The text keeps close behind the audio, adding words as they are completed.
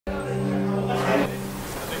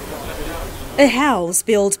A house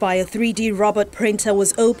built by a 3D robot printer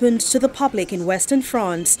was opened to the public in Western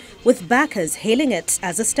France, with backers hailing it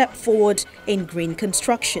as a step forward in green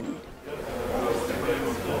construction.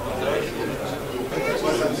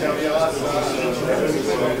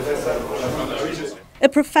 A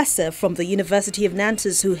professor from the University of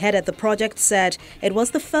Nantes who headed the project said it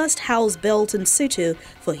was the first house built in situ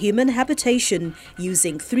for human habitation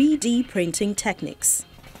using 3D printing techniques.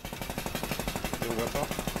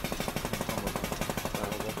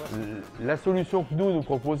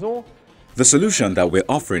 The solution that we're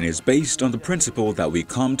offering is based on the principle that we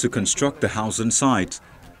come to construct the house on site.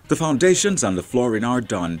 The foundations and the flooring are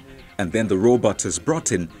done, and then the robot is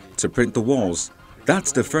brought in to print the walls.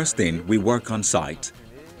 That's the first thing we work on site.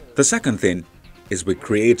 The second thing is we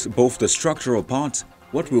create both the structural part,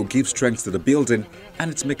 what will give strength to the building,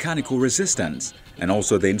 and its mechanical resistance, and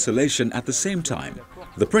also the insulation at the same time.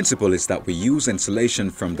 The principle is that we use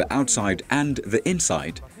insulation from the outside and the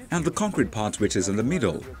inside, and the concrete part which is in the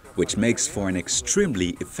middle, which makes for an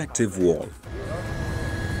extremely effective wall.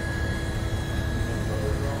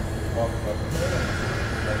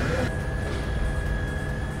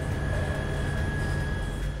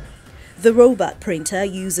 The robot printer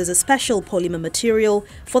uses a special polymer material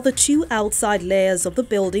for the two outside layers of the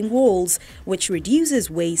building walls, which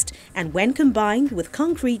reduces waste and, when combined with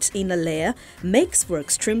concrete inner layer, makes for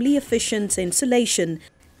extremely efficient insulation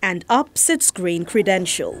and ups its green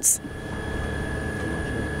credentials.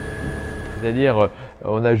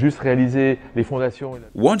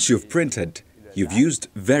 Once you've printed, you've used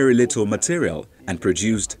very little material and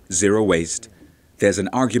produced zero waste. There's an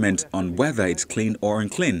argument on whether it's clean or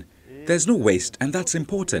unclean. There's no waste, and that's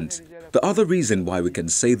important. The other reason why we can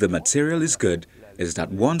say the material is good is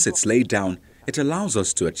that once it's laid down, it allows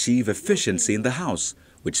us to achieve efficiency in the house,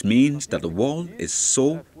 which means that the wall is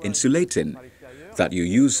so insulating that you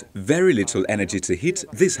use very little energy to heat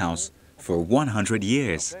this house for 100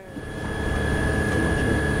 years.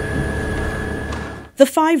 The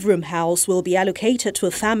 5-room house will be allocated to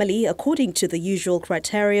a family according to the usual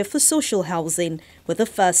criteria for social housing, with the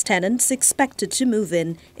first tenants expected to move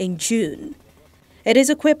in June. It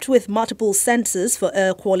is equipped with multiple sensors for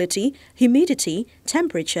air quality, humidity,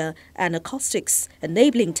 temperature and acoustics,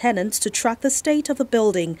 enabling tenants to track the state of the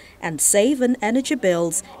building and save on energy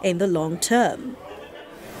bills in the long term.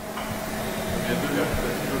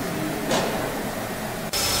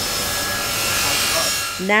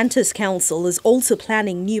 Nantes Council is also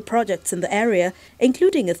planning new projects in the area,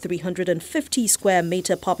 including a 350 square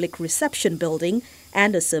meter public reception building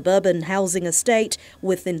and a suburban housing estate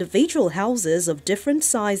with individual houses of different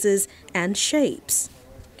sizes and shapes.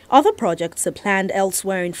 Other projects are planned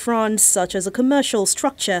elsewhere in France, such as a commercial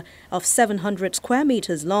structure of 700 square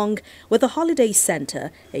meters long with a holiday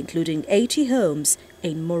center, including 80 homes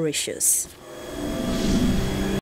in Mauritius.